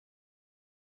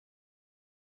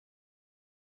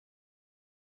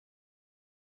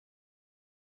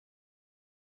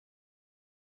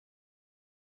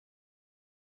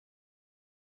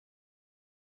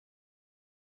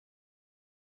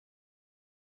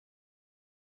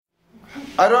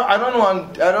I don't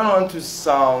want to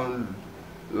sound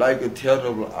like a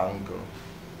terrible uncle.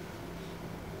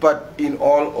 But in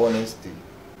all honesty,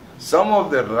 some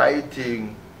of the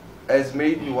writing has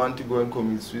made me want to go and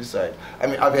commit suicide. I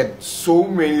mean, I've had so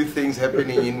many things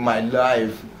happening in my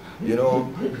life, you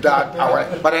know, that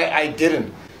but I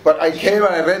didn't. But I came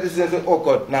and I read this and said, oh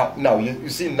God, now, you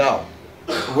see now,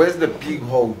 where's the big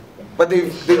hole? But they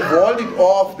walled it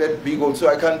off, that big hole, so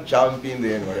I can't jump in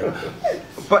there and whatever.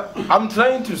 But I'm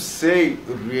trying to say,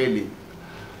 really,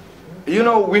 you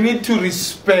know, we need to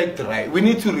respect, right? We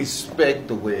need to respect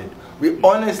the word. We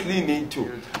honestly need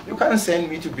to. You can't send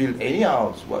me to build any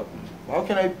house. What? How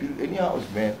can I build any house,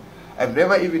 man? I've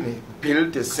never even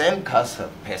built a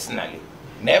sandcastle personally.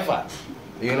 Never.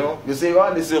 You know? You say,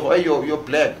 oh, listen, oh, you're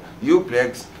black. You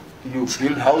blacks, you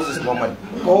build houses normally.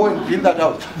 Go and build that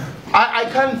house. I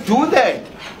can't do that.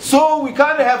 So we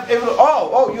can't have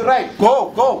oh, you're right.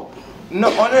 Go.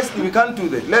 No, honestly, we can't do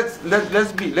that. Let's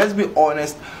be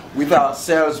honest with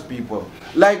ourselves, people.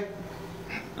 Like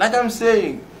I'm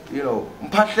saying, you know,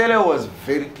 Mphahlele was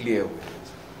very clear with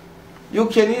it. You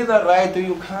can either write or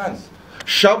you can't.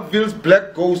 Sharpeville's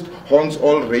black ghost haunts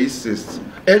all racists,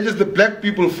 edges the black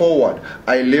people forward.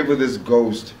 I live with this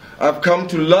ghost. I've come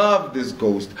to love this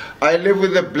ghost. I live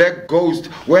with a black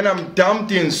ghost when I'm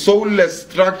dumped in soulless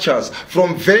structures,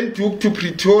 from Windhoek to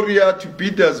Pretoria to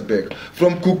Pietersburg,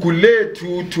 from Kukule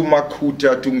to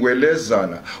Makuta to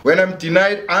Ngwelezana, when I'm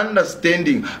denied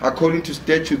understanding according to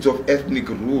statutes of ethnic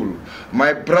rule.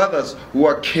 My brothers who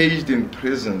are caged in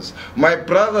prisons, my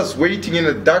brothers waiting in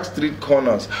the dark street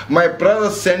corners, my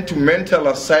brothers sent to mental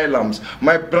asylums,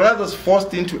 my brothers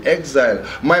forced into exile,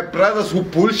 my brothers who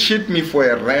bullshit me for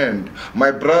a rent, my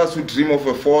brothers who dream of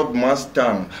a Ford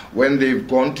Mustang when they've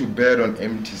gone to bed on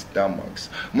empty stomachs,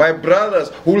 my brothers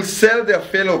who will sell their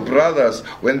fellow brothers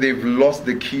when they've lost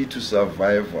the key to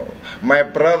survival, my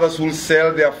brothers who will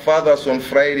sell their fathers on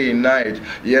Friday night.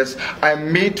 Yes,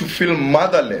 I'm made to feel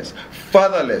motherless,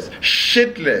 fatherless,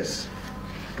 shitless.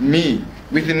 Me,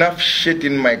 with enough shit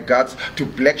in my guts to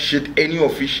black shit any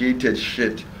officiated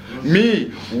shit.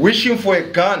 Me, wishing for a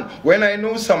gun when I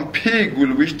know some pig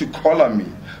will wish to collar me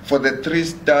for the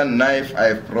 3-star knife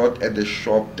I've brought at the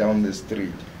shop down the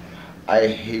street. I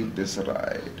hate this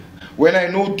ride. When I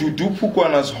know Dudu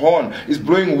Pukwana's horn is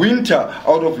blowing winter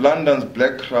out of London's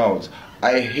black crowds,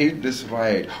 I hate this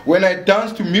ride. When I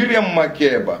dance to Miriam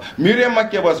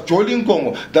Makeba's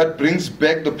Jolingongo that brings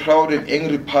back the proud and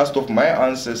angry past of my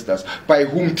ancestors, by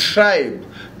whom tribe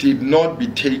did not be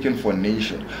taken for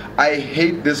nation. I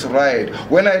hate this ride.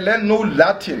 When I learn no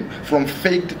Latin from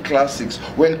faked classics,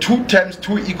 when 2 times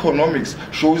 2 economics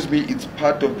shows me it's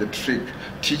part of the trick,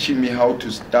 teaching me how to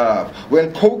starve.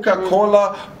 When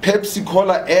Coca-Cola,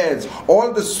 Pepsi-Cola ads,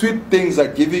 all the sweet things are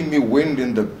giving me wind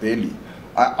in the belly.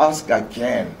 I ask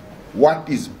again, what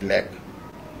is black?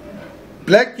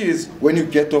 Black is when you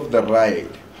get off the ride.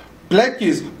 Black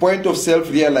is point of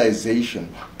self-realization.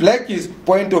 Black is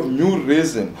point of new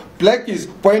reason. Black is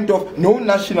point of no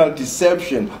national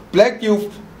deception. Black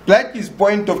is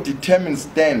point of determined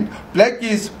stand. Black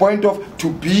is point of to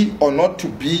be or not to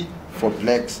be for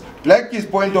blacks. Black is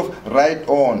point of right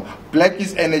on. Black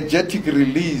is energetic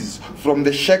release from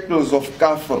the shackles of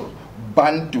Kafir,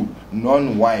 Bantu,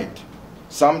 non-white.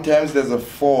 Sometimes there's a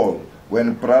fall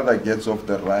when brother gets off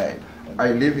the ride.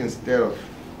 I live in stealth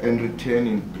and return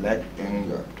in black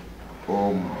anger.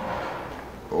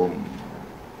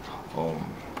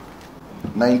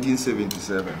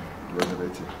 1977 was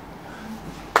written.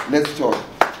 Let's talk.